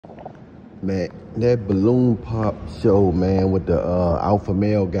Man, that balloon pop show, man, with the alpha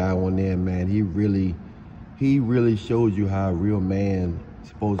male guy on there, man, he really showed you how a real man is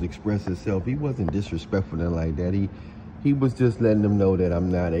supposed to express himself. He wasn't disrespectful and like that. He was just letting them know that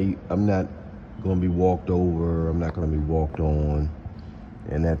I'm not gonna be walked over, I'm not gonna be walked on,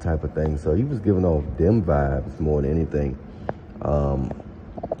 and that type of thing. So he was giving off them vibes more than anything.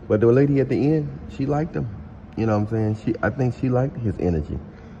 But the lady at the end, she liked him. You know what I'm saying? I think she liked his energy.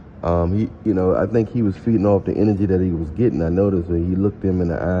 I think he was feeding off the energy that he was getting. I noticed when he looked him in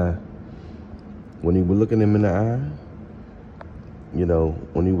the eye, when he was looking him in the eye,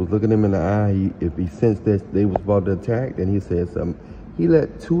 when he was looking him in the eye, if he sensed that they was about to attack, then he said something. He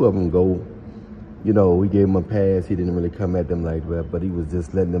let two of them go. We gave him a pass. He didn't really come at them like that, but he was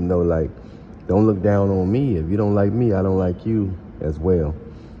just letting them know, like, don't look down on me. If you don't like me, I don't like you as well.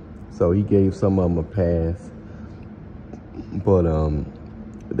 So he gave some of them a pass. But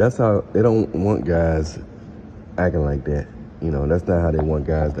that's how they don't want guys acting like that. That's not how they want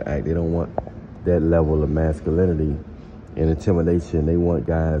guys to act. They don't want that level of masculinity and intimidation. They want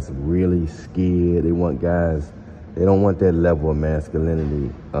guys really scared. They don't want that level of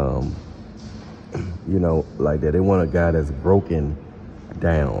masculinity, like that. They want a guy that's broken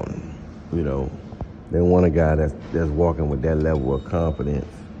down, They want a guy that's walking with that level of confidence,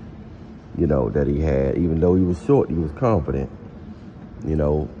 that he had. Even though he was short, he was confident,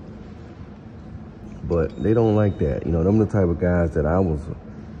 But they don't like that. Them the type of guys that I was,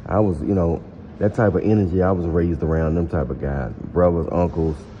 that type of energy, I was raised around them type of guys. Brothers,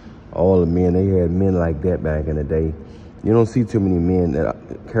 uncles, all the men, they had men like that back in the day. You don't see too many men that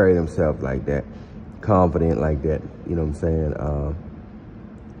carry themselves like that, confident like that, you know what I'm saying?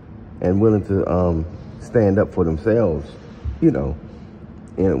 And willing to stand up for themselves,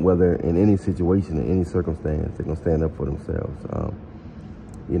 and whether in any situation, in any circumstance, they're gonna stand up for themselves.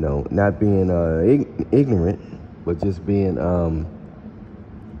 Not being ignorant, but just being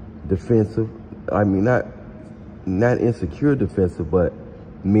defensive. I mean, not insecure defensive, but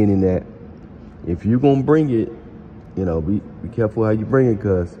meaning that if you're gonna bring it, be careful how you bring it,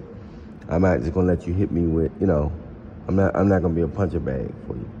 cause I'm not just gonna let you hit me with, I'm not gonna be a puncher bag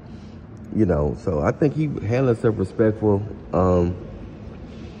for you, So I think he handled himself respectful,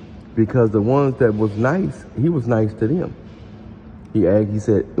 because the ones that was nice, he was nice to them. He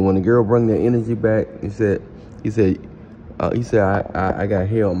said, when the girl brought their energy back, he said, I got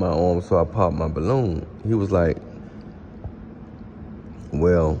hair on my arm, so I popped my balloon. He was like,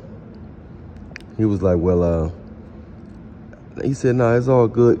 he said, no, it's all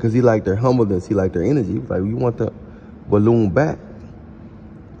good, because he liked their humbleness, he liked their energy. He was like, you want the balloon back?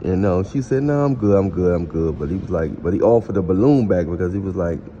 And she said, no, I'm good. But he was like, but he offered the balloon back because he was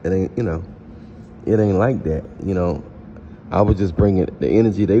like, it ain't like that, I was just bringing the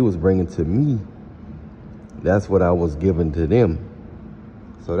energy they was bringing to me. That's what I was giving to them.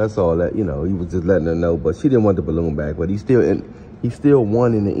 So that's all that, he was just letting her know. But she didn't want the balloon back. But he still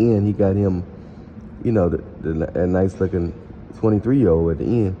won in the end. He got him, a nice looking 23-year-old at the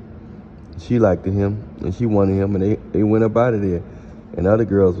end. She liked him and she wanted him, and they went up out of there. And other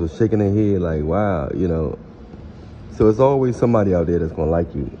girls was shaking their head like, wow, So it's always somebody out there that's gonna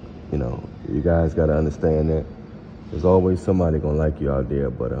like you. You guys gotta understand that. There's always somebody gonna like you out there.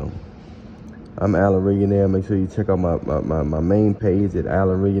 But I'm Alan Millionaire. Make sure you check out my main page at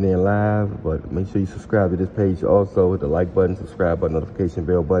Alan Millionaire Live. But make sure you subscribe to this page also with the like button, subscribe button, notification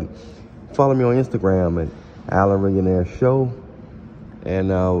bell button. Follow me on Instagram at Alan Millionaire Show. And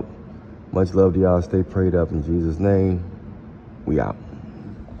much love to y'all. Stay prayed up in Jesus' name. We out.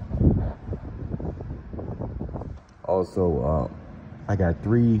 Also, I got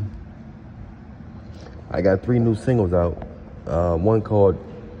three new singles out. One called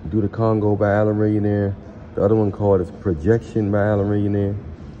Do the Congo by Alan Millionaire. The other one called is Projection by Alan Millionaire.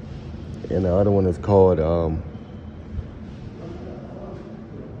 And the other one is called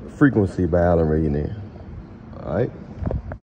Frequency by Alan Millionaire. All right.